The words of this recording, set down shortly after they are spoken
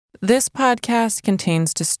This podcast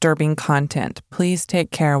contains disturbing content. Please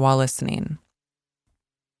take care while listening.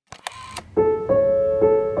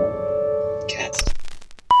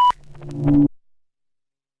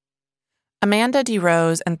 Amanda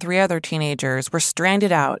DeRose and 3 other teenagers were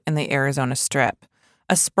stranded out in the Arizona Strip,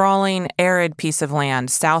 a sprawling, arid piece of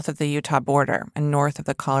land south of the Utah border and north of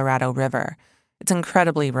the Colorado River. It's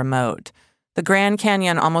incredibly remote. The Grand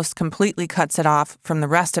Canyon almost completely cuts it off from the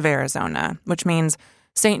rest of Arizona, which means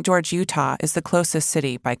St. George, Utah is the closest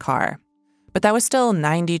city by car. But that was still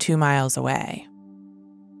 92 miles away.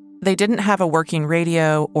 They didn't have a working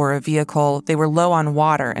radio or a vehicle. They were low on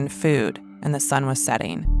water and food, and the sun was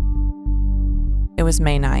setting. It was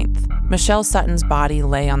May 9th. Michelle Sutton's body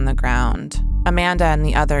lay on the ground. Amanda and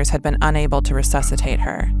the others had been unable to resuscitate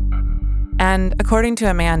her. And according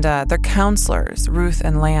to Amanda, their counselors, Ruth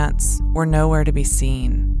and Lance, were nowhere to be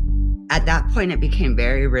seen. At that point, it became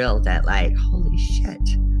very real that, holy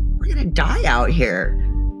shit, we're going to die out here.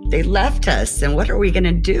 They left us, and what are we going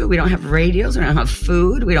to do? We don't have radios, we don't have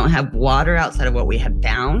food, we don't have water outside of what we had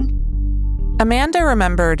found. Amanda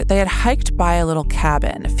remembered they had hiked by a little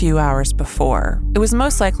cabin a few hours before. It was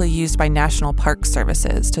most likely used by National Park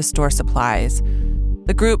Services to store supplies.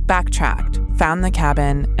 The group backtracked, found the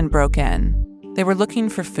cabin, and broke in. They were looking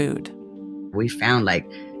for food. We found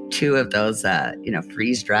 2 of those,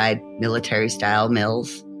 freeze-dried military-style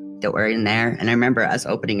meals that were in there. And I remember us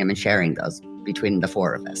opening them and sharing those between the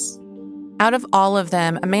 4 of us. Out of all of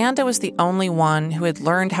them, Amanda was the only one who had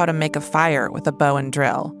learned how to make a fire with a bow and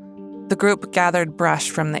drill. The group gathered brush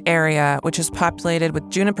from the area, which is populated with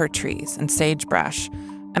juniper trees and sagebrush.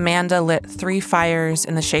 Amanda lit 3 fires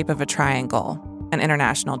in the shape of a triangle, an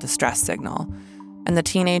international distress signal, and the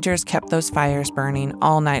teenagers kept those fires burning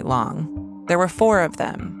all night long. There were 4 of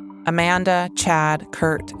them: Amanda, Chad,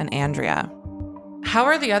 Kurt, and Andrea. How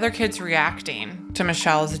are the other kids reacting to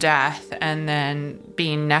Michelle's death and then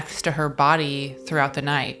being next to her body throughout the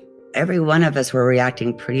night? Every one of us were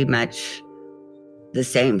reacting pretty much the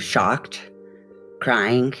same: shocked,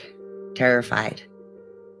 crying, terrified.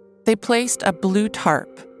 They placed a blue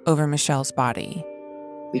tarp over Michelle's body.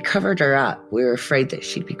 We covered her up. We were afraid that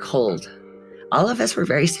she'd be cold. All of us were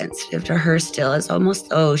very sensitive to her still, as almost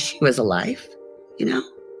though she was alive,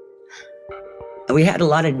 We had a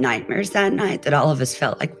lot of nightmares that night that all of us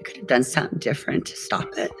felt like we could have done something different to stop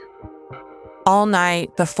it. All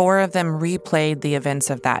night, the 4 of them replayed the events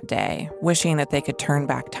of that day, wishing that they could turn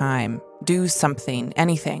back time, do something,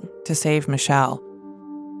 anything, to save Michelle.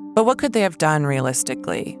 But what could they have done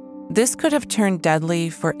realistically? This could have turned deadly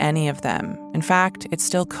for any of them. In fact, it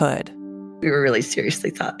still could. We were really seriously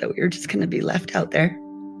thought that we were just going to be left out there.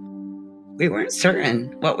 We weren't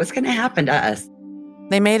certain what was going to happen to us.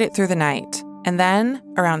 They made it through the night. And then,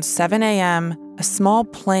 around 7 a.m., a small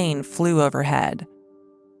plane flew overhead.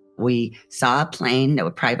 We saw a plane,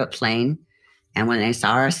 a private plane, and when they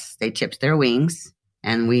saw us, they tipped their wings,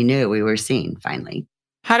 and we knew we were seen, finally.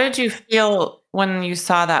 How did you feel when you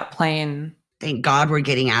saw that plane? Thank God we're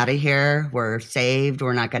getting out of here. We're saved.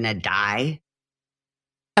 We're not going to die.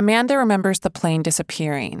 Amanda remembers the plane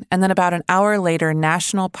disappearing, and then about an hour later,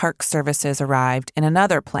 National Park Services arrived in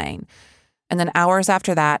another plane. And then hours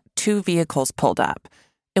after that, 2 vehicles pulled up.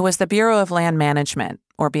 It was the Bureau of Land Management,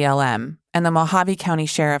 or BLM, and the Mojave County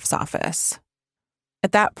Sheriff's Office.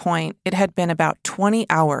 At that point, it had been about 20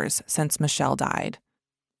 hours since Michelle died.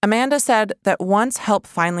 Amanda said that once help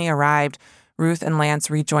finally arrived, Ruth and Lance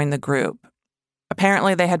rejoined the group.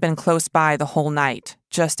 Apparently, they had been close by the whole night,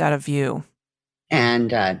 just out of view.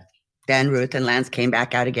 And then Ruth and Lance came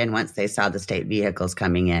back out again once they saw the state vehicles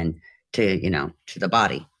coming in to the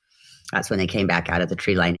body. That's when they came back out of the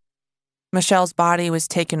tree line. Michelle's body was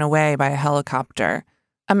taken away by a helicopter.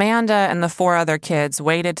 Amanda and the 4 other kids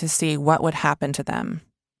waited to see what would happen to them.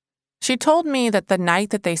 She told me that the night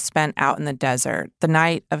that they spent out in the desert, the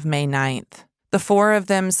night of May 9th, the 4 of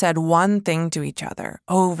them said one thing to each other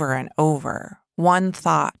over and over, one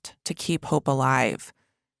thought to keep hope alive.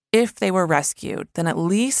 If they were rescued, then at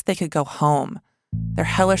least they could go home. Their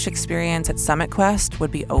hellish experience at Summit Quest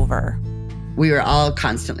would be over. We were all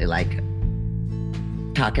constantly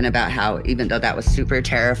talking about how, even though that was super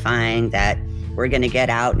terrifying, that we're going to get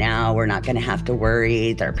out now, we're not going to have to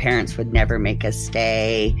worry, their parents would never make us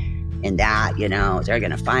stay, and that, they're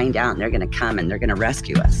going to find out and they're going to come and they're going to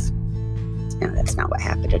rescue us. That's not what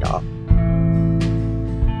happened at all.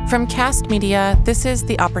 From Cast Media, this is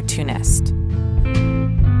The Opportunist.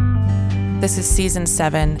 This is Season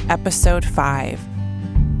 7, Episode 5.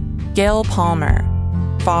 GAYLE PALMER,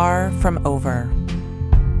 Far From Over.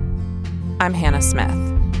 I'm Hannah Smith.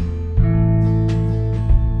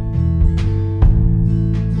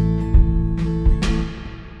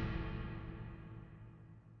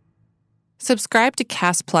 Subscribe to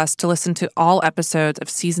Cast Plus to listen to all episodes of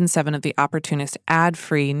Season 7 of The Opportunist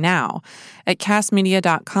ad-free now at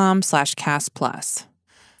castmedia.com/castplus.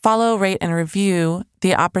 Follow, rate, and review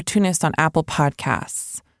The Opportunist on Apple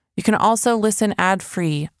Podcasts. You can also listen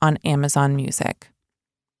ad-free on Amazon Music.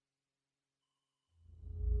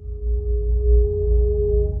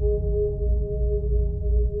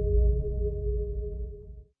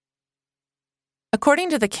 According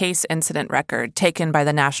to the case incident record taken by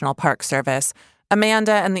the National Park Service,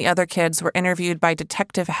 Amanda and the other kids were interviewed by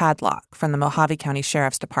Detective Hadlock from the Mojave County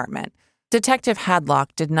Sheriff's Department. Detective Hadlock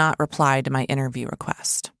did not reply to my interview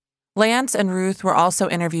request. Lance and Ruth were also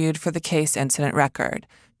interviewed for the case incident record.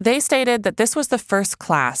 They stated that this was the first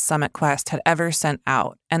class Summit Quest had ever sent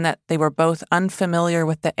out and that they were both unfamiliar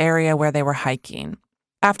with the area where they were hiking.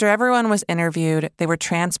 After everyone was interviewed, they were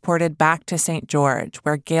transported back to St. George,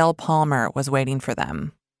 where GAYLE PALMER was waiting for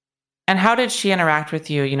them. And how did she interact with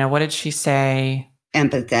you? What did she say?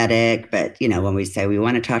 Empathetic, but, when we say we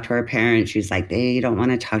want to talk to our parents, she's like, they don't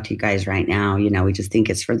want to talk to you guys right now. We just think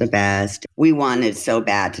it's for the best. We wanted so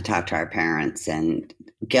bad to talk to our parents, and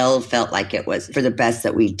GAYLE felt like it was for the best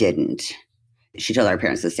that we didn't. She told our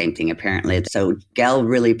parents the same thing, apparently. So GAYLE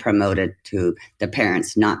really promoted to the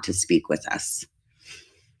parents not to speak with us,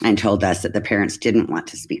 and told us that the parents didn't want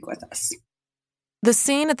to speak with us. The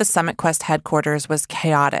scene at the Summit Quest headquarters was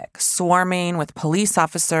chaotic, swarming with police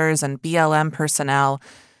officers and BLM personnel.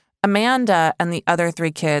 Amanda and the other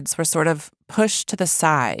 3 kids were sort of pushed to the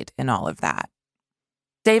side in all of that.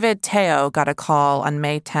 David Teo got a call on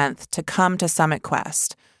May 10th to come to Summit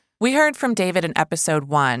Quest. We heard from David in episode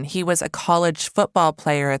 1. He was a college football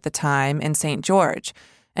player at the time in St. George,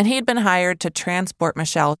 and he'd been hired to transport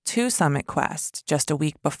Michelle to Summit Quest just a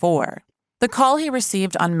week before. The call he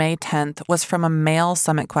received on May 10th was from a male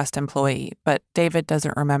Summit Quest employee, but David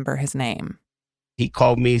doesn't remember his name. He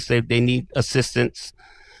called me, said they need assistance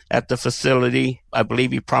at the facility. I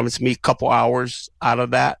believe he promised me a couple hours out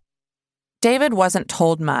of that. David wasn't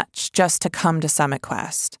told much, just to come to Summit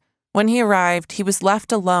Quest. When he arrived, he was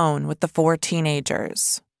left alone with the 4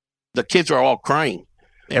 teenagers. The kids were all crying.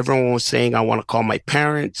 Everyone was saying, I want to call my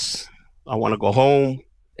parents. I want to go home.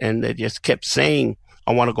 And they just kept saying,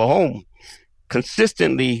 I want to go home.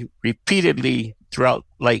 Consistently, repeatedly, throughout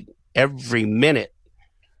every minute,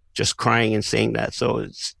 just crying and saying that. So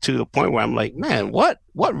it's to the point where I'm like, man,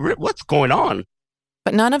 what's going on?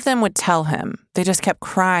 But none of them would tell him. They just kept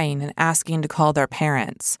crying and asking to call their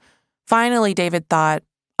parents. Finally, David thought,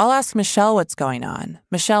 I'll ask Michelle what's going on.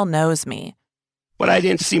 Michelle knows me. But I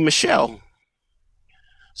didn't see Michelle.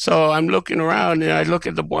 So I'm looking around and I look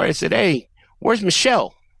at the boy. I said, hey, where's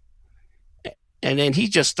Michelle? And then he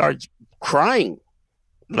just starts crying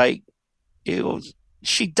like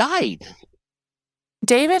she died.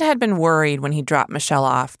 David had been worried when he dropped Michelle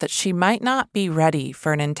off that she might not be ready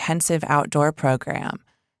for an intensive outdoor program.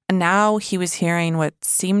 And now he was hearing what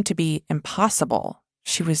seemed to be impossible.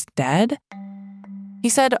 She was dead? He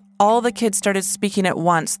said all the kids started speaking at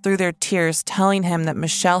once through their tears, telling him that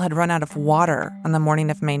Michelle had run out of water on the morning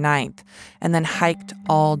of May 9th and then hiked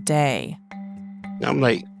all day. I'm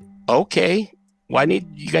like, okay, why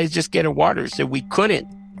didn't you guys just get her water? Said we couldn't.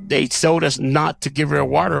 They told us not to give her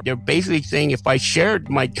water. They're basically saying if I shared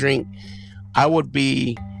my drink, I would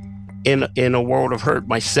be in a world of hurt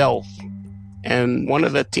myself. And one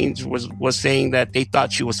of the teens was saying that they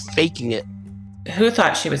thought she was faking it. Who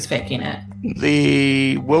thought she was faking it?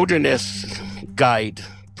 The wilderness guide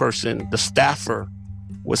person, the staffer,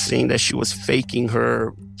 was saying that she was faking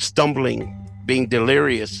her stumbling, being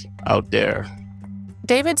delirious out there.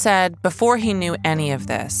 David said before he knew any of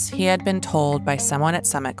this, he had been told by someone at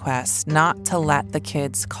Summit Quest not to let the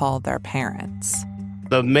kids call their parents.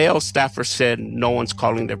 The male staffer said no one's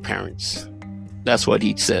calling their parents. That's what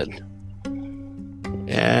he said.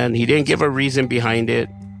 And he didn't give a reason behind it.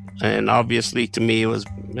 And obviously, to me, it was,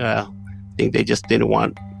 I think they just didn't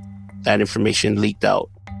want that information leaked out.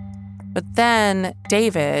 But then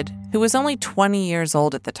David, who was only 20 years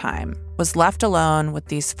old at the time, was left alone with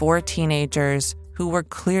these 4 teenagers who were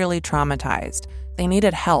clearly traumatized. They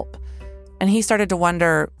needed help. And he started to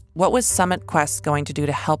wonder, what was Summit Quest going to do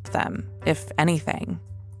to help them, if anything?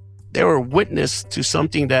 They were witness to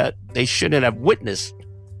something that they shouldn't have witnessed.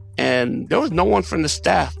 And there was no one from the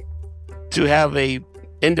staff to have a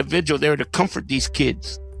individual there to comfort these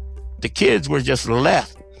kids. The kids were just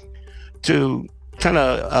left to kind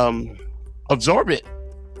of absorb it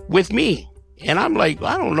with me. And I'm like,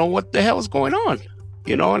 I don't know what the hell is going on,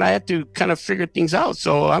 and I had to kind of figure things out.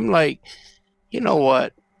 So I'm like, you know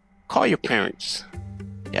what? Call your parents.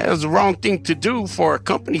 Yeah, it was the wrong thing to do for a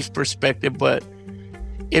company's perspective, but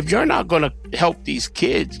If you're not going to help these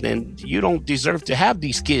kids, then you don't deserve to have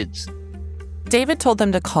these kids. David told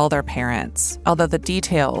them to call their parents, although the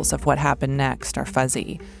details of what happened next are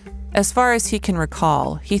fuzzy. As far as he can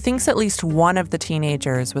recall, he thinks at least one of the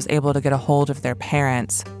teenagers was able to get a hold of their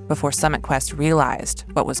parents before Summit Quest realized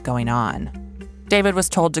what was going on. David was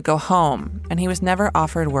told to go home, and he was never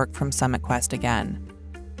offered work from Summit Quest again.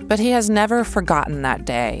 But he has never forgotten that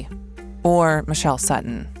day, or Michelle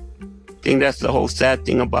Sutton. I think that's the whole sad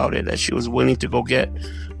thing about it, that she was willing to go get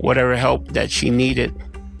whatever help that she needed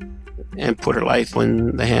and put her life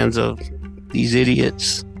in the hands of these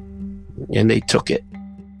idiots, and they took it.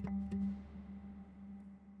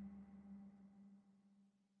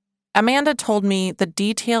 Amanda told me the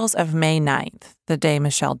details of May 9th, the day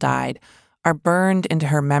Michelle died, are burned into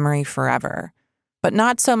her memory forever, but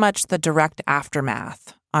not so much the direct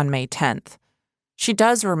aftermath on May 10th. She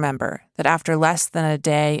does remember that after less than a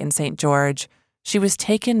day in St. George, she was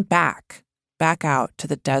taken back out to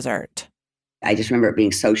the desert. I just remember it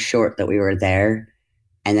being so short that we were there,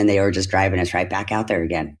 and then they were just driving us right back out there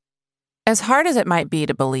again. As hard as it might be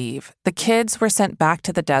to believe, the kids were sent back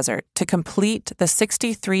to the desert to complete the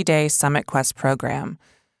 63-day Summit Quest program.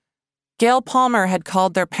 GAYLE PALMER had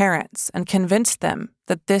called their parents and convinced them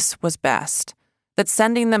that this was best, that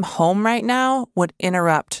sending them home right now would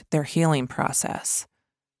interrupt their healing process.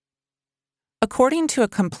 According to a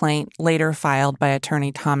complaint later filed by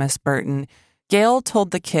attorney Thomas Burton, GAYLE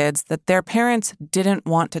told the kids that their parents didn't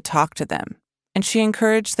want to talk to them, and she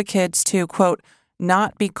encouraged the kids to, quote,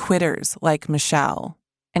 not be quitters like Michelle,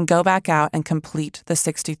 and go back out and complete the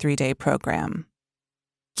 63-day program.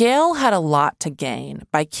 GAYLE had a lot to gain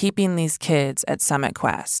by keeping these kids at Summit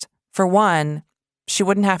Quest. For one, she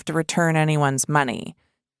wouldn't have to return anyone's money.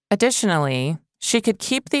 Additionally, she could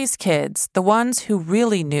keep these kids, the ones who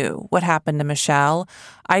really knew what happened to Michelle,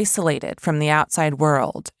 isolated from the outside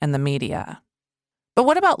world and the media. But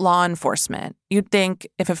what about law enforcement? You'd think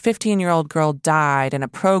if a 15-year-old girl died in a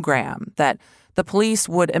program that the police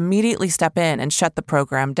would immediately step in and shut the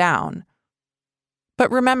program down. But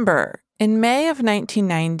remember, in May of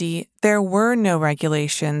 1990, there were no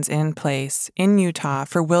regulations in place in Utah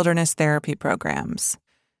for wilderness therapy programs.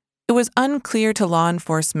 It was unclear to law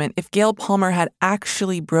enforcement if GAYLE PALMER had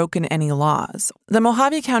actually broken any laws. The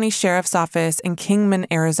Mojave County Sheriff's Office in Kingman,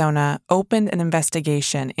 Arizona, opened an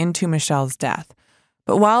investigation into Michelle's death.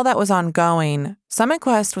 But while that was ongoing, Summit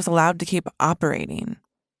Quest was allowed to keep operating.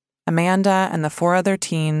 Amanda and the 4 other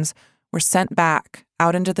teens were sent back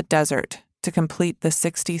out into the desert to complete the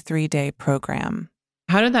 63-day program.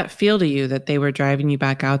 How did that feel to you that they were driving you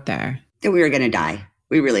back out there? That we were going to die.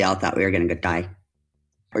 We really all thought we were going to die.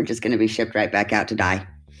 We're just going to be shipped right back out to die.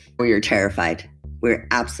 We were terrified. We were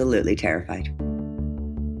absolutely terrified.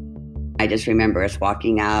 I just remember us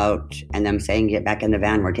walking out and them saying, get back in the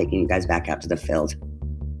van. We're taking you guys back out to the field.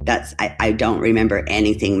 I don't remember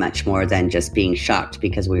anything much more than just being shocked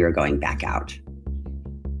because we were going back out.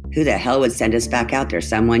 Who the hell would send us back out there?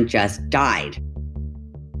 Someone just died.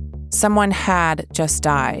 Someone had just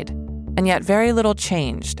died, and yet very little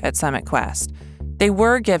changed at Summit Quest. They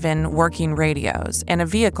were given working radios and a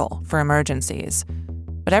vehicle for emergencies,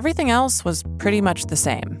 but everything else was pretty much the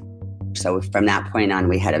same. So from that point on,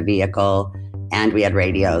 we had a vehicle and we had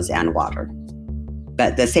radios and water.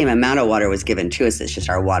 But the same amount of water was given to us. It's just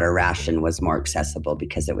our water ration was more accessible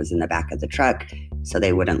because it was in the back of the truck, so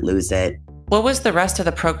they wouldn't lose it. What was the rest of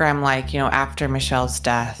the program like, after Michelle's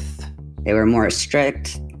death? They were more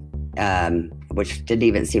strict, which didn't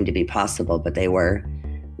even seem to be possible, but they were.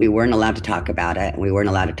 We weren't allowed to talk about it, and we weren't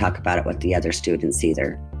allowed to talk about it with the other students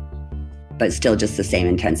either. But still just the same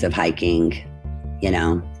intensive hiking,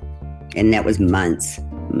 and that was months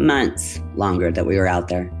longer that we were out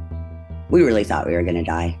there. We really thought we were going to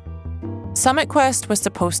die. Summit Quest was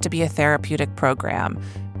supposed to be a therapeutic program,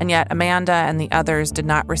 and yet Amanda and the others did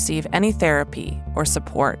not receive any therapy or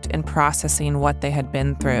support in processing what they had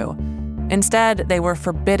been through. Instead, they were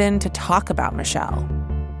forbidden to talk about Michelle.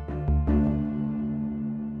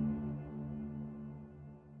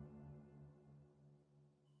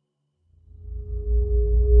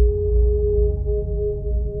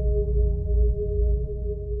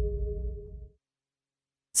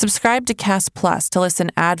 Subscribe to Cast Plus to listen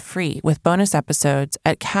ad-free with bonus episodes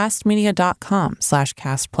at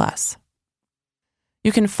castmedia.com/castplus.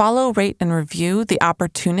 You can follow, rate, and review The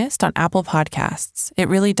Opportunist on Apple Podcasts. It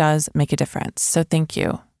really does make a difference, so thank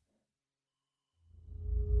you.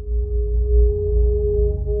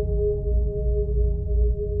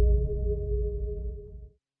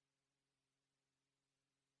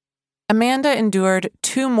 Amanda endured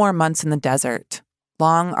 2 more months in the desert.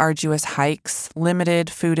 Long, arduous hikes, limited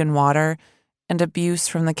food and water, and abuse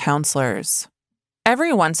from the counselors.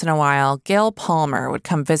 Every once in a while, GAYLE PALMER would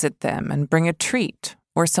come visit them and bring a treat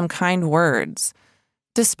or some kind words.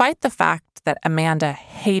 Despite the fact that Amanda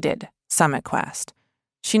hated Summit Quest,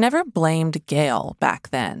 she never blamed GAYLE back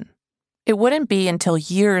then. It wouldn't be until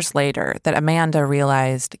years later that Amanda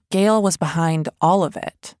realized GAYLE was behind all of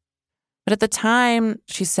it. But at the time,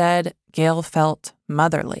 she said GAYLE felt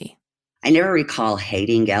motherly. I never recall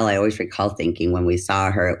hating GAYLE. I always recall thinking when we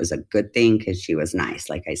saw her, it was a good thing because she was nice,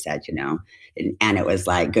 like I said, and it was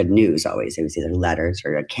like good news always. It was either letters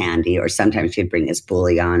or a candy, or sometimes she'd bring us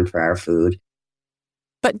bouillon for our food.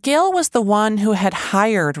 But GAYLE was the one who had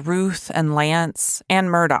hired Ruth and Lance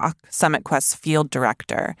and Murdoch, Summit Quest's field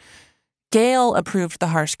director. GAYLE approved the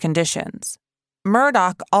harsh conditions.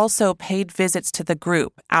 Murdoch also paid visits to the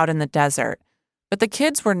group out in the desert, but the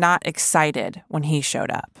kids were not excited when he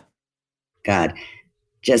showed up. God,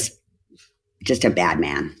 just a bad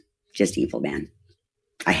man, just evil man.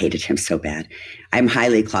 I hated him so bad. I'm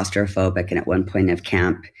highly claustrophobic, and at one point of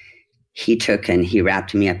camp, he took and he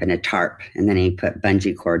wrapped me up in a tarp, and then he put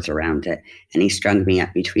bungee cords around it, and he strung me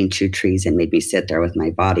up between two trees and made me sit there with my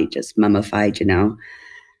body just mummified,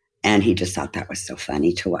 And he just thought that was so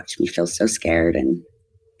funny to watch me feel so scared, and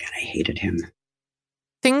God, I hated him.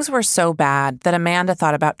 Things were so bad that Amanda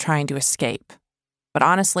thought about trying to escape. But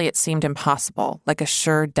honestly, it seemed impossible, like a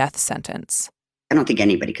sure death sentence. I don't think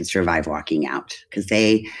anybody could survive walking out because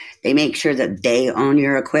they make sure that they own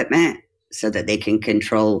your equipment so that they can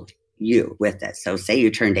control you with it. So say you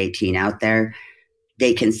turned 18 out there,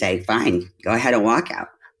 they can say, fine, go ahead and walk out.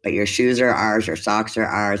 But your shoes are ours, your socks are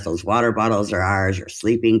ours, those water bottles are ours, your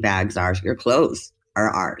sleeping bags are ours, your clothes are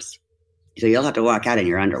ours. So you'll have to walk out in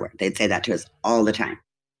your underwear. They'd say that to us all the time.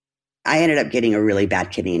 I ended up getting a really bad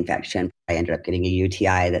kidney infection. I ended up getting a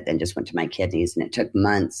UTI that then just went to my kidneys, and it took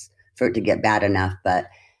months for it to get bad enough, but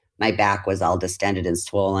my back was all distended and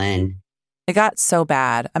swollen. It got so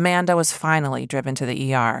bad, Amanda was finally driven to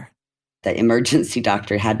the ER. The emergency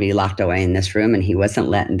doctor had me locked away in this room, and he wasn't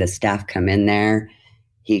letting the staff come in there.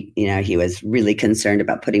 He was really concerned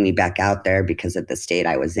about putting me back out there because of the state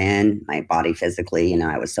I was in. My body physically,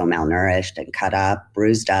 I was so malnourished and cut up,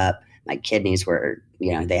 bruised up. My kidneys were,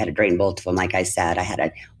 they had to drain both of them. Like I said, I had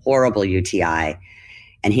a horrible UTI.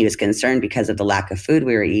 And he was concerned because of the lack of food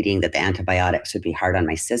we were eating that the antibiotics would be hard on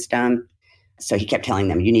my system. So he kept telling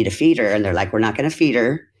them, you need to feed her. And they're like, we're not going to feed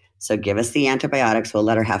her. So give us the antibiotics. We'll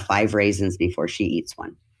let her have 5 raisins before she eats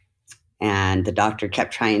one. And the doctor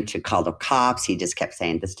kept trying to call the cops. He just kept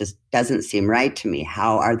saying, this just doesn't seem right to me.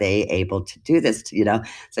 How are they able to do this?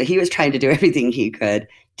 So he was trying to do everything he could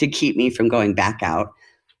to keep me from going back out.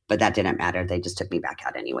 But that didn't matter. They just took me back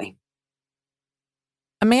out anyway.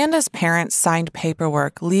 Amanda's parents signed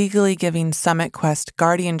paperwork legally giving Summit Quest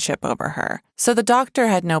guardianship over her, so the doctor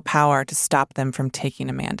had no power to stop them from taking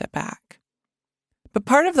Amanda back. But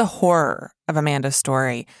part of the horror of Amanda's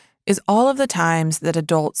story is all of the times that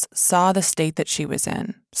adults saw the state that she was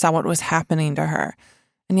in, saw what was happening to her,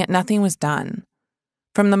 and yet nothing was done.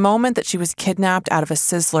 From the moment that she was kidnapped out of a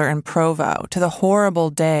Sizzler in Provo to the horrible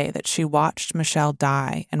day that she watched Michelle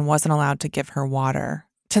die and wasn't allowed to give her water,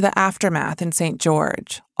 to the aftermath in St.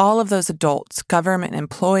 George, all of those adults, government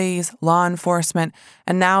employees, law enforcement,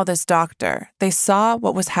 and now this doctor, they saw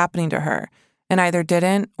what was happening to her and either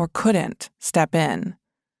didn't or couldn't step in.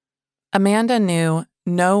 Amanda knew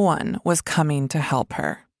no one was coming to help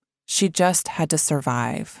her. She just had to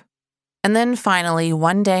survive. And then finally,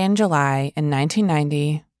 one day in July in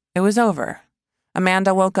 1990, it was over.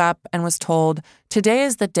 Amanda woke up and was told, today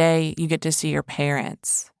is the day you get to see your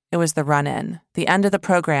parents. It was the run-in, the end of the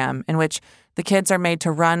program in which the kids are made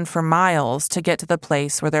to run for miles to get to the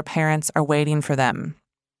place where their parents are waiting for them.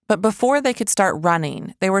 But before they could start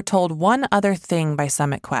running, they were told one other thing by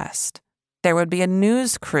Summit Quest. There would be a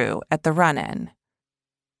news crew at the run-in.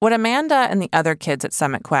 What Amanda and the other kids at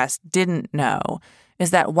Summit Quest didn't know is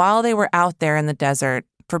that while they were out there in the desert,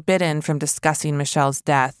 forbidden from discussing Michelle's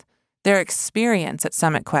death, their experience at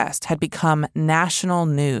Summit Quest had become national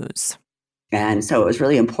news. And so it was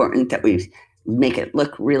really important that we make it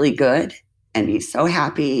look really good and be so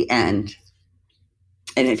happy. And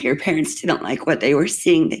if your parents didn't like what they were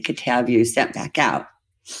seeing, they could have you sent back out.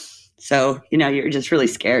 So, you're just really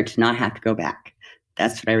scared to not have to go back.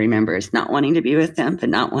 That's what I remember, is not wanting to be with them, but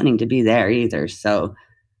not wanting to be there either. So,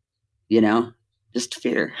 just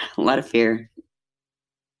fear, a lot of fear.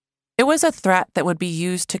 It was a threat that would be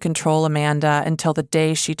used to control Amanda until the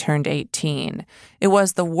day she turned 18. It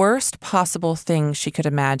was the worst possible thing she could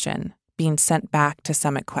imagine, being sent back to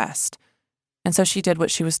Summit Quest. And so she did what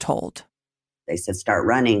she was told. They said, start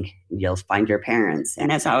running, you'll find your parents.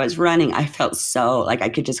 And as I was running, I felt so like I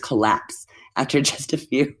could just collapse. after just a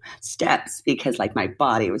few steps because like my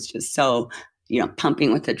body was just so,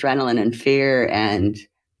 pumping with adrenaline and fear. And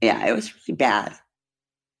yeah, it was really bad.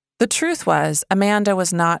 The truth was, Amanda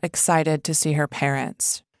was not excited to see her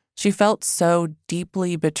parents. She felt so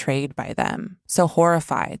deeply betrayed by them, so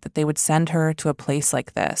horrified that they would send her to a place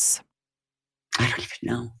like this. I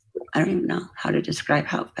don't even know how to describe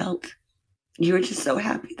how it felt. You were just so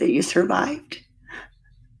happy that you survived,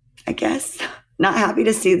 I guess. Not happy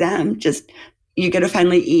to see them. Just, you get to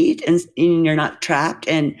finally eat and you're not trapped.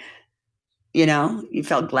 And, you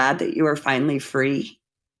felt glad that you were finally free.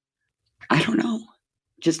 I don't know.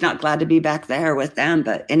 Just not glad to be back there with them,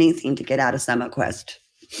 but anything to get out of Summit Quest.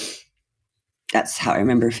 That's how I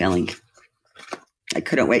remember feeling. I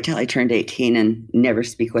couldn't wait till I turned 18 and never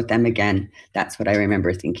speak with them again. That's what I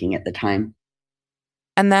remember thinking at the time.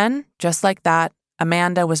 And then, just like that,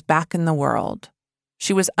 Amanda was back in the world.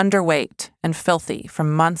 She was underweight and filthy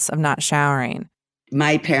from months of not showering.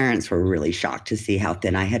 My parents were really shocked to see how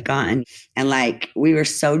thin I had gotten. And we were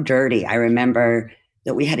so dirty. I remember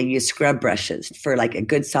that we had to use scrub brushes for a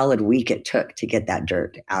good solid week it took to get that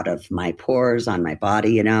dirt out of my pores on my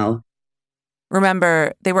body,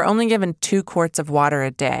 Remember, they were only given 2 quarts of water a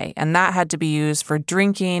day, and that had to be used for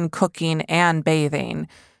drinking, cooking, and bathing.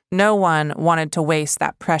 No one wanted to waste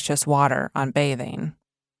that precious water on bathing.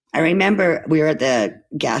 I remember we were at the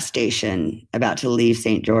gas station about to leave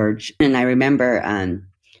St. George, and I remember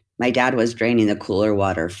my dad was draining the cooler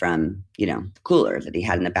water from, the cooler that he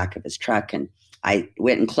had in the back of his truck, and I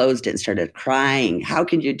went and closed it and started crying. How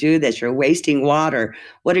can you do this? You're wasting water.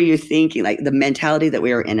 What are you thinking? The mentality that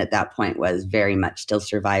we were in at that point was very much still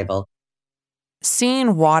survival.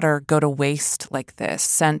 Seeing water go to waste like this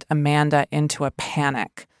sent Amanda into a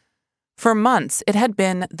panic. For months, it had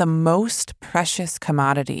been the most precious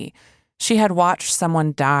commodity. She had watched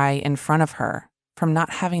someone die in front of her from not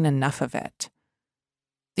having enough of it.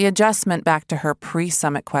 The adjustment back to her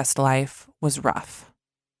pre-Summit Quest life was rough.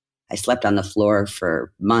 I slept on the floor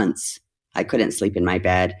for months. I couldn't sleep in my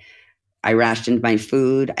bed. I rationed my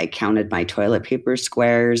food. I counted my toilet paper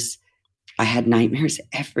squares. I had nightmares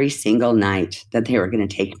every single night that they were going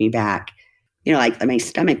to take me back. My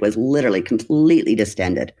stomach was literally completely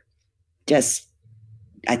distended.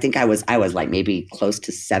 I think I was maybe close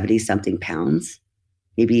to 70 something pounds,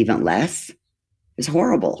 maybe even less. It was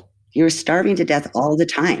horrible. You were starving to death all the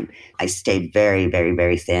time. I stayed very, very,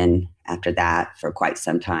 very thin after that for quite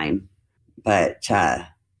some time. But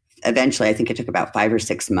eventually, I think it took about 5 or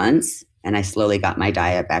 6 months, and I slowly got my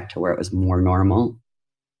diet back to where it was more normal.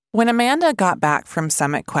 When Amanda got back from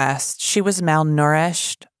Summit Quest, she was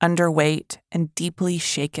malnourished, underweight, and deeply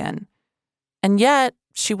shaken. And yet,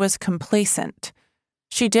 she was complacent.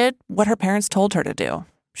 She did what her parents told her to do.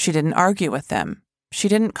 She didn't argue with them. She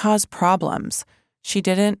didn't cause problems. She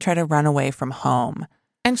didn't try to run away from home.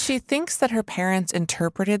 And she thinks that her parents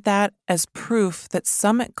interpreted that as proof that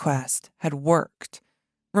Summit Quest had worked.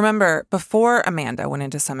 Remember, before Amanda went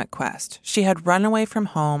into Summit Quest, she had run away from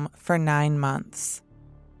home for 9 months.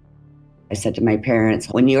 I said to my parents,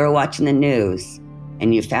 when you were watching the news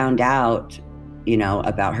and you found out,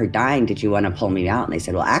 about her dying, did you want to pull me out? And they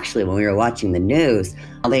said, well, actually, when we were watching the news,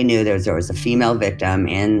 all they knew there was a female victim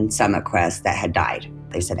in Summit Quest that had died.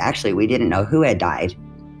 They said, actually, we didn't know who had died.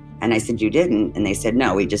 And I said, you didn't? And they said,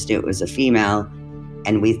 no, we just knew it was a female.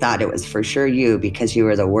 And we thought it was for sure you because you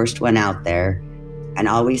were the worst one out there. And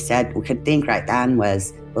all we could think right then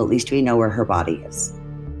was, well, at least we know where her body is.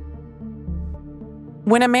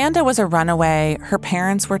 When Amanda was a runaway, her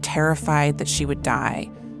parents were terrified that she would die.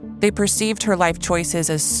 They perceived her life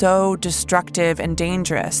choices as so destructive and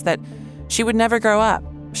dangerous that she would never grow up.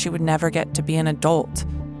 She would never get to be an adult.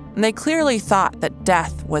 And they clearly thought that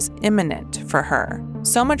death was imminent for her.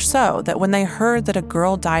 So much so that when they heard that a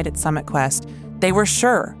girl died at Summit Quest, they were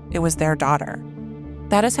sure it was their daughter.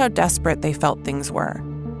 That is how desperate they felt things were.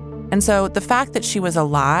 And so the fact that she was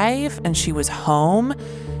alive and she was home,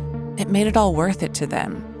 it made it all worth it to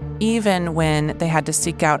them, even when they had to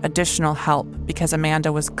seek out additional help because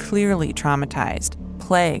Amanda was clearly traumatized,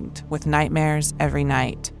 plagued with nightmares every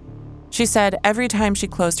night. She said every time she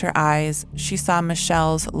closed her eyes, she saw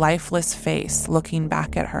Michelle's lifeless face looking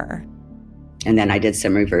back at her. And then I did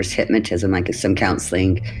some reverse hypnotism, some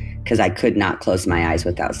counseling, because I could not close my eyes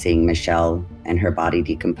without seeing Michelle and her body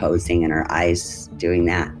decomposing and her eyes doing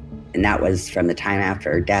that. And that was from the time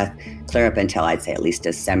after her death, clear up until I'd say at least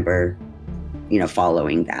December,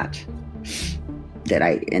 following that.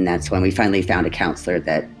 And that's when we finally found a counselor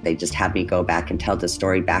that they just had me go back and tell the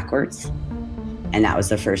story backwards. And that was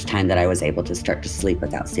the first time that I was able to start to sleep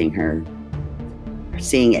without seeing her,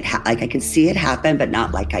 seeing it, I could see it happen, but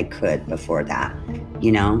not like I could before that,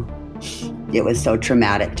 It was so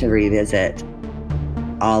traumatic to revisit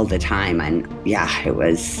all the time. And yeah, it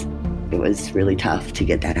was really tough to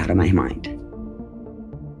get that out of my mind.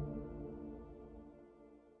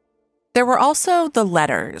 There were also the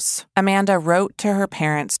letters Amanda wrote to her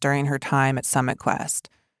parents during her time at Summit Quest.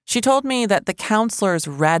 She told me that the counselors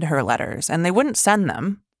read her letters and they wouldn't send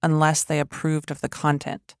them unless they approved of the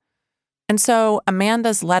content. And so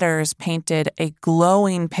Amanda's letters painted a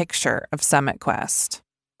glowing picture of Summit Quest.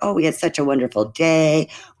 Oh, we had such a wonderful day.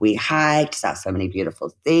 We hiked, saw so many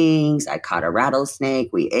beautiful things. I caught a rattlesnake.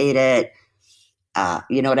 We ate it.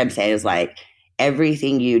 You know what I'm saying? Is like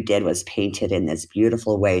everything you did was painted in this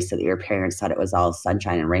beautiful way so that your parents thought it was all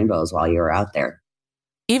sunshine and rainbows while you were out there.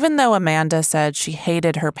 Even though Amanda said she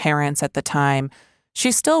hated her parents at the time,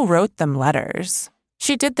 she still wrote them letters.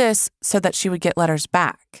 She did this so that she would get letters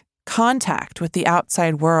back, contact with the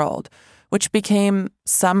outside world, which became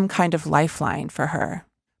some kind of lifeline for her.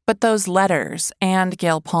 But those letters and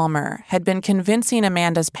GAYLE PALMER had been convincing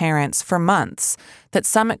Amanda's parents for months that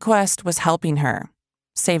Summit Quest was helping her,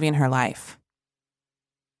 saving her life.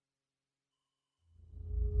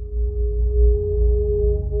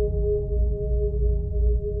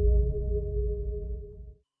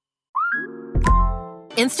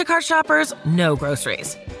 Instacart shoppers know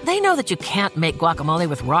groceries. They know that you can't make guacamole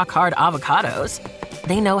with rock-hard avocados.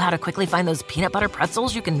 They know how to quickly find those peanut butter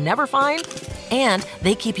pretzels you can never find. And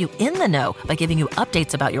they keep you in the know by giving you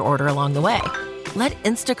updates about your order along the way. Let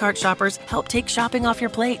Instacart shoppers help take shopping off your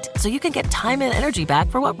plate so you can get time and energy back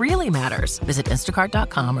for what really matters. Visit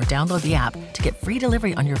instacart.com or download the app to get free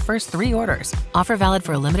delivery on your first 3 orders. Offer valid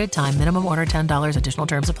for a limited time. Minimum order $10. Additional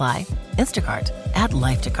terms apply. Instacart. Add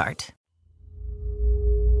life to cart.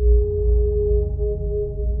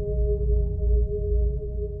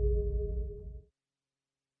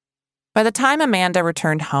 By the time Amanda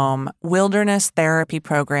returned home, wilderness therapy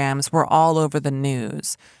programs were all over the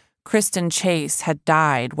news. Kristen Chase had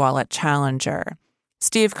died while at Challenger.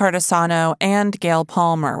 Steve Cardasano and GAYLE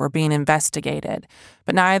PALMER were being investigated,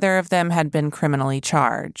 but neither of them had been criminally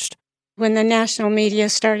charged. When the national media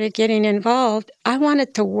started getting involved, I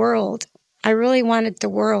really wanted the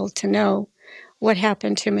world to know what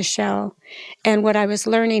happened to Michelle. And what I was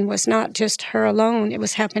learning was not just her alone, it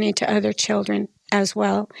was happening to other children as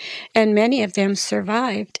well. And many of them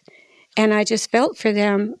survived. And I just felt for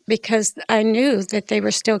them because I knew that they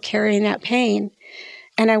were still carrying that pain.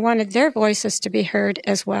 And I wanted their voices to be heard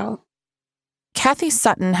as well. Kathy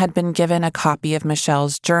Sutton had been given a copy of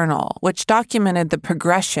Michelle's journal, which documented the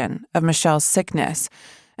progression of Michelle's sickness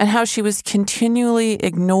and how she was continually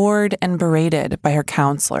ignored and berated by her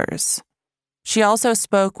counselors. She also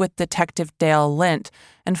spoke with Detective Dale Lint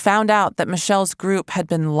and found out that Michelle's group had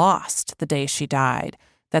been lost the day she died,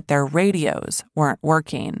 that their radios weren't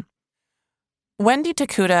working. Wendy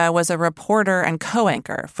Takuda was a reporter and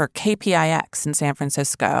co-anchor for KPIX in San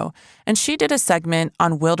Francisco, and she did a segment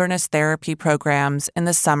on wilderness therapy programs in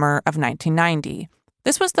the summer of 1990.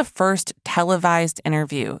 This was the first televised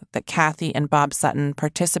interview that Kathy and Bob Sutton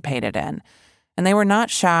participated in, and they were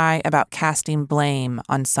not shy about casting blame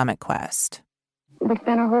on Summit Quest. We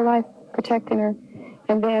spent our whole life protecting her,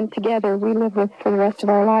 and then together we lived with for the rest of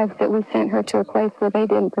our lives that we sent her to a place where they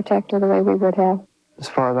didn't protect her the way we would have. As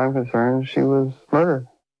far as I'm concerned, she was murdered.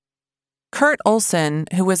 Kurt Olson,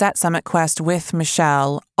 who was at Summit Quest with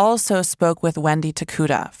Michelle, also spoke with Wendy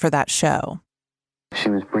Takuda for that show.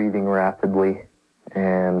 She was breathing rapidly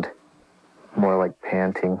and more like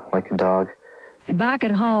panting, like a dog. Back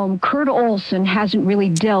at home, Kurt Olson hasn't really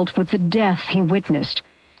dealt with the death he witnessed.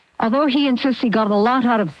 Although he insists he got a lot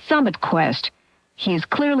out of Summit Quest, he is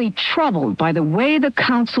clearly troubled by the way the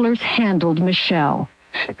counselors handled Michelle.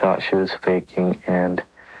 She thought she was faking, and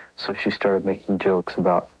so she started making jokes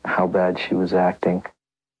about how bad she was acting.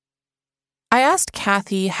 I asked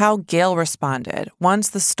Kathy how GAYLE responded once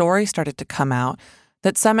the story started to come out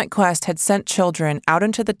that Summit Quest had sent children out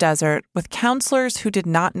into the desert with counselors who did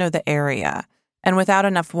not know the area and without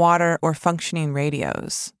enough water or functioning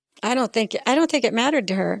radios. I don't think it mattered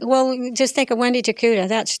to her. Well, just think of Wendy Takuda,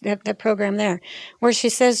 that program there, where she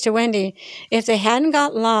says to Wendy, if they hadn't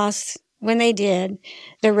got lost when they did,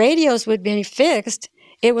 the radios would be fixed.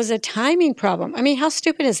 It was a timing problem. I mean, how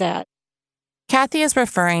stupid is that? Kathy is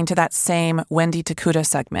referring to that same Wendy Takuda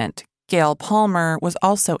segment. GAYLE PALMER was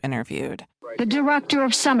also interviewed. The director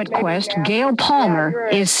of Summit Quest, GAYLE PALMER,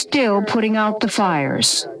 is still putting out the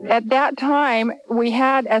fires. At that time, we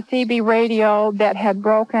had a CB radio that had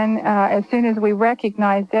broken as soon as we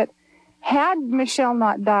recognized it. Had Michelle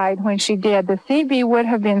not died when she did, the CB would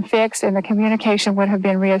have been fixed and the communication would have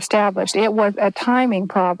been reestablished. It was a timing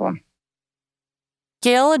problem.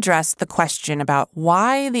 GAYLE addressed the question about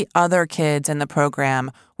why the other kids in the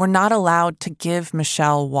program were not allowed to give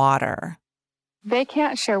Michelle water. They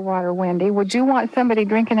can't share water, Wendy. Would you want somebody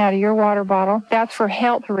drinking out of your water bottle? That's for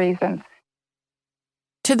health reasons.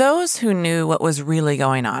 To those who knew what was really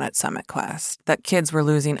going on at Summit Quest, that kids were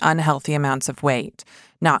losing unhealthy amounts of weight,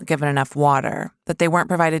 not given enough water, that they weren't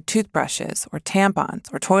provided toothbrushes or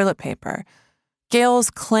tampons or toilet paper, GAYLE's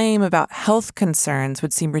claim about health concerns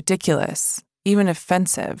would seem ridiculous, even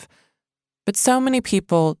offensive. But so many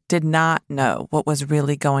people did not know what was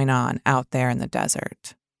really going on out there in the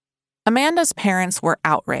desert. Amanda's parents were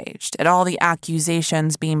outraged at all the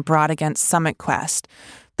accusations being brought against Summit Quest,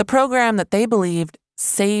 the program that they believed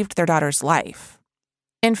saved their daughter's life.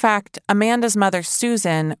 In fact, Amanda's mother,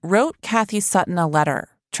 Susan, wrote Kathy Sutton a letter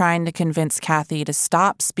trying to convince Kathy to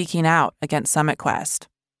stop speaking out against Summit Quest.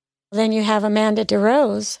 Then you have Amanda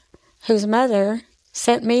DeRose, whose mother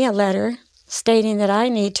sent me a letter stating that I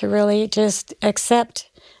need to really just accept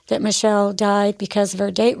that Michelle died because of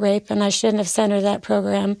her date rape, and I shouldn't have sent her that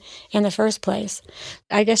program in the first place.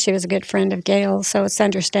 I guess she was a good friend of GAYLE, so it's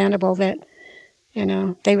understandable that,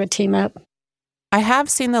 they would team up. I have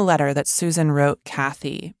seen the letter that Susan wrote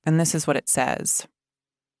Kathy, and this is what it says.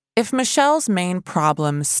 If Michelle's main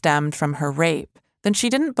problem stemmed from her rape, then she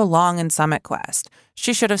didn't belong in Summit Quest.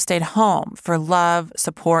 She should have stayed home for love,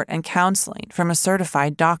 support, and counseling from a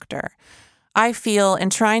certified doctor. I feel in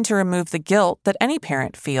trying to remove the guilt that any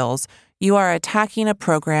parent feels, you are attacking a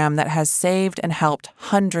program that has saved and helped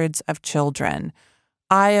hundreds of children.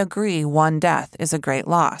 I agree one death is a great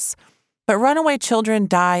loss, but runaway children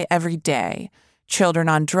die every day. Children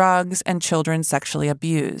on drugs and children sexually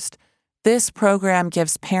abused. This program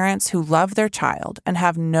gives parents who love their child and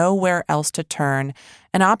have nowhere else to turn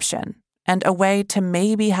an option and a way to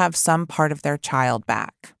maybe have some part of their child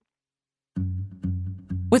back.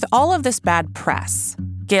 With all of this bad press,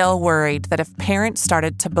 GAYLE worried that if parents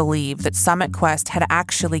started to believe that Summit Quest had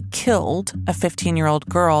actually killed a 15-year-old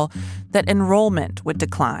girl, that enrollment would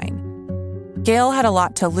decline. GAYLE had a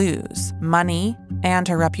lot to lose, money and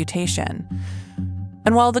her reputation.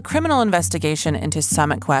 And while the criminal investigation into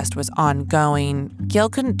Summit Quest was ongoing, GAYLE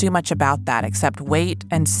couldn't do much about that except wait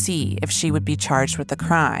and see if she would be charged with the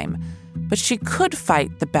crime. But she could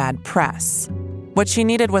fight the bad press. What she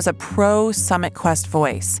needed was a pro-Summit Quest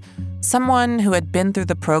voice, someone who had been through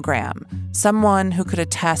the program, someone who could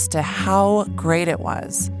attest to how great it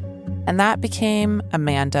was. And that became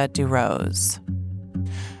Amanda DeRose.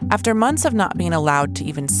 After months of not being allowed to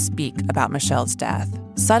even speak about Michelle's death,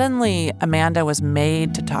 suddenly Amanda was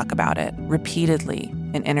made to talk about it repeatedly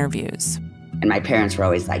in interviews. And my parents were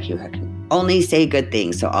always like, you can only say good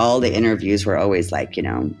things. So all the interviews were always like,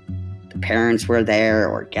 the parents were there,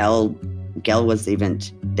 or GAYLE was even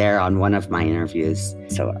there on one of my interviews.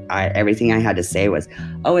 So everything I had to say was,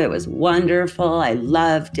 oh, it was wonderful. I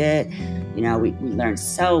loved it. We learned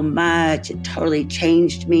so much. It totally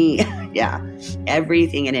changed me. Yeah,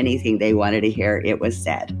 everything and anything they wanted to hear, it was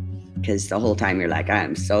said. Because the whole time you're like,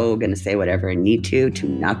 I'm so going to say whatever I need to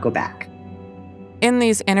not go back. In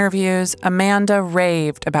these interviews, Amanda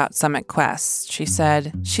raved about Summit Quest. She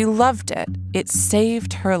said she loved it. It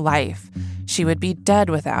saved her life. She would be dead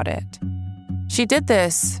without it. She did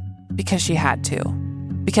this because she had to.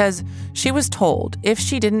 Because she was told if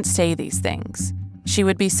she didn't say these things, she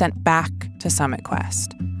would be sent back to Summit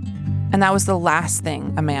Quest. And that was the last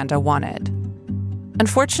thing Amanda wanted.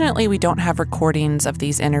 Unfortunately, we don't have recordings of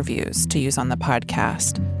these interviews to use on the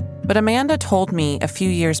podcast. But Amanda told me a few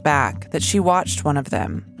years back that she watched one of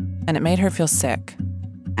them, and it made her feel sick.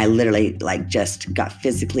 I literally just got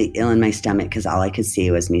physically ill in my stomach because all I could see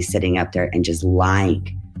was me sitting up there and just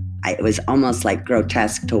lying. It was almost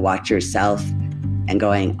grotesque to watch yourself and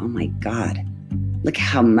going, oh my God, look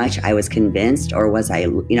how much I was convinced, or was I,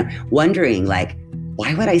 wondering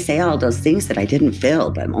why would I say all those things that I didn't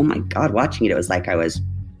feel? But oh my God, watching it was like I was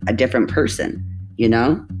a different person,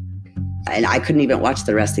 And I couldn't even watch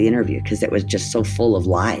the rest of the interview because it was just so full of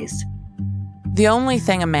lies. The only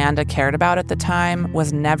thing Amanda cared about at the time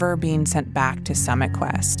was never being sent back to Summit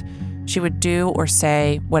Quest. She would do or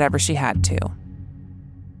say whatever she had to.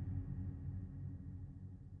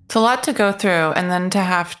 It's a lot to go through, and then to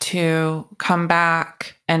have to come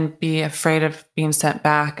back and be afraid of being sent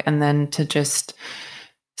back, and then to just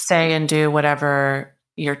say and do whatever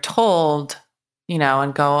you're told,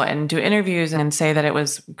 and go and do interviews and say that it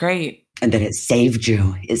was great. And that it saved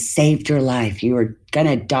you. It saved your life. You were going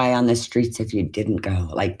to die on the streets if you didn't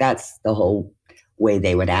go. That's the whole way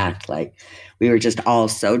they would act. We were just all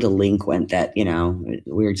so delinquent that, we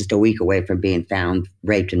were just a week away from being found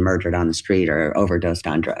raped and murdered on the street or overdosed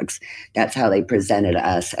on drugs. That's how they presented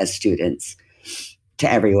us as students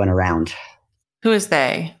to everyone around. Who is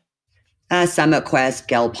they? Summit Quest,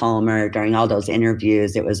 GAYLE Palmer. During all those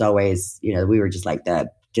interviews, it was always, we were just like the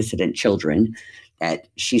dissident children that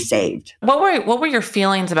she saved. What were your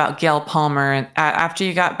feelings about GAYLE Palmer after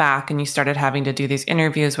you got back and you started having to do these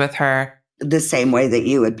interviews with her? The same way that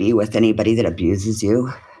you would be with anybody that abuses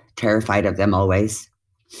you, terrified of them always.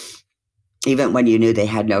 Even when you knew they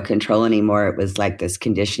had no control anymore, it was like this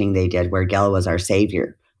conditioning they did where GAYLE was our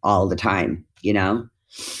savior all the time,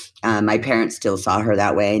 My parents still saw her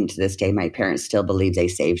that way, and to this day, my parents still believe they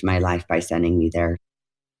saved my life by sending me there.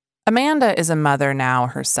 Amanda is a mother now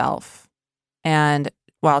herself, and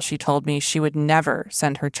while she told me she would never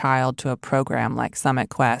send her child to a program like Summit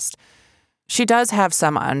Quest, she does have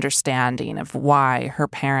some understanding of why her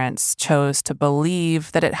parents chose to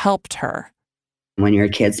believe that it helped her. When your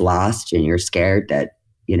kid's lost and you're scared that,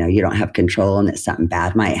 you don't have control and that something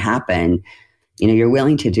bad might happen, you're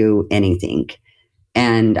willing to do anything.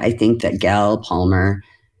 And I think that GAYLE Palmer,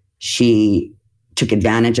 she took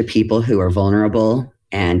advantage of people who were vulnerable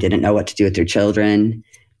and didn't know what to do with their children.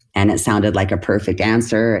 And it sounded like a perfect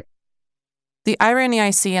answer. The irony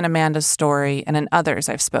I see in Amanda's story and in others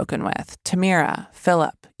I've spoken with, Tamira,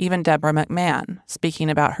 Philip, even Deborah McMahon, speaking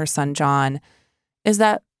about her son John, is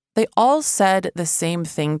that they all said the same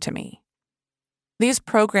thing to me. These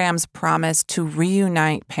programs promise to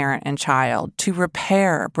reunite parent and child, to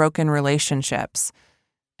repair broken relationships.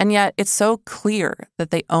 And yet it's so clear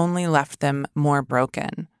that they only left them more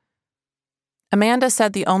broken. Amanda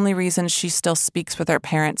said the only reason she still speaks with her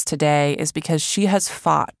parents today is because she has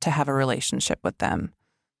fought to have a relationship with them.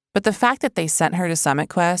 But the fact that they sent her to Summit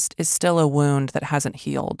Quest is still a wound that hasn't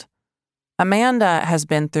healed. Amanda has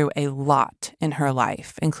been through a lot in her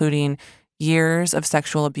life, including years of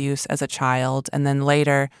sexual abuse as a child, and then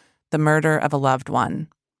later, the murder of a loved one.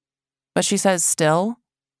 But she says still,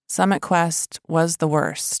 Summit Quest was the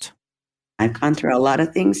worst. I've gone through a lot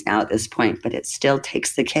of things now at this point, but it still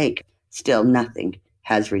takes the cake. Still nothing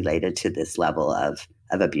has related to this level of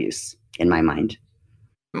abuse in my mind.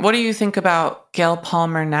 What do you think about GAYLE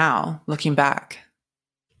Palmer now, looking back?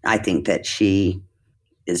 I think that she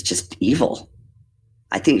is just evil.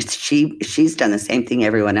 I think she's done the same thing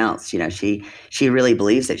everyone else. She really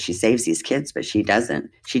believes that she saves these kids, but she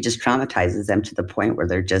doesn't. She just traumatizes them to the point where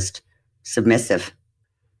they're just submissive.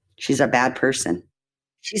 She's a bad person.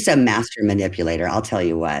 She's a master manipulator, I'll tell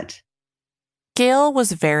you what. GAYLE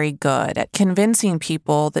was very good at convincing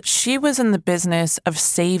people that she was in the business of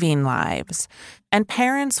saving lives, and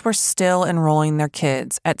parents were still enrolling their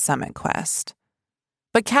kids at Summit Quest.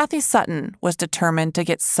 But Kathy Sutton was determined to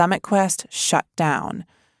get Summit Quest shut down.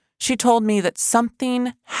 She told me that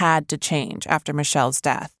something had to change after Michelle's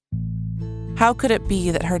death. How could it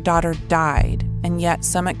be that her daughter died, and yet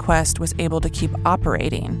Summit Quest was able to keep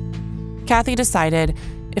operating? Kathy decided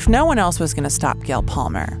if no one else was going to stop GAYLE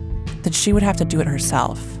Palmer, then she would have to do it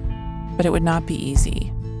herself. But it would not be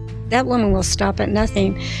easy. That woman will stop at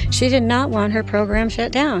nothing. She did not want her program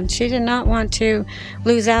shut down. She did not want to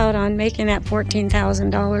lose out on making that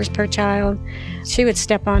 $14,000 per child. She would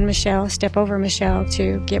step over Michelle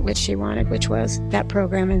to get what she wanted, which was that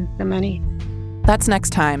program and the money. That's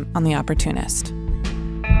next time on The Opportunist.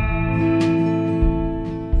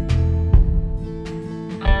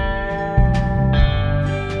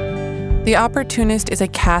 The Opportunist is a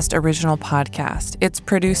Cast original podcast. It's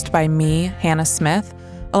produced by me, Hannah Smith,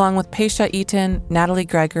 along with Paisha Eaton, Natalie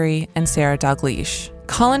Gregory, and Sarah Dalgleish.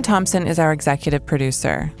 Colin Thompson is our executive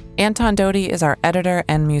producer. Anton Doty is our editor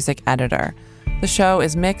and music editor. The show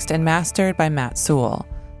is mixed and mastered by Matt Sewell.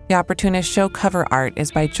 The Opportunist show cover art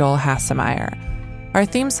is by Joel Hassemeyer. Our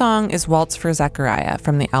theme song is Waltz for Zechariah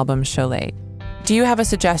from the album Show Late. Do you have a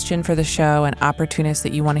suggestion for the show, an opportunist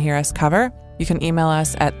that you want to hear us cover? You can email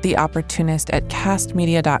us at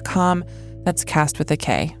theopportunist@castmedia.com. That's cast with a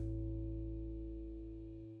K.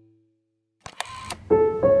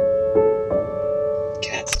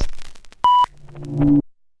 Cast.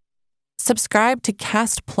 Subscribe to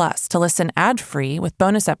Cast Plus to listen ad-free with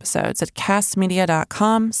bonus episodes at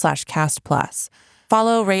castmedia.com/castplus.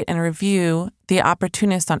 Follow, rate, and review The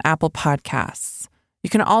Opportunist on Apple Podcasts.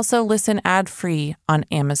 You can also listen ad-free on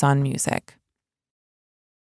Amazon Music.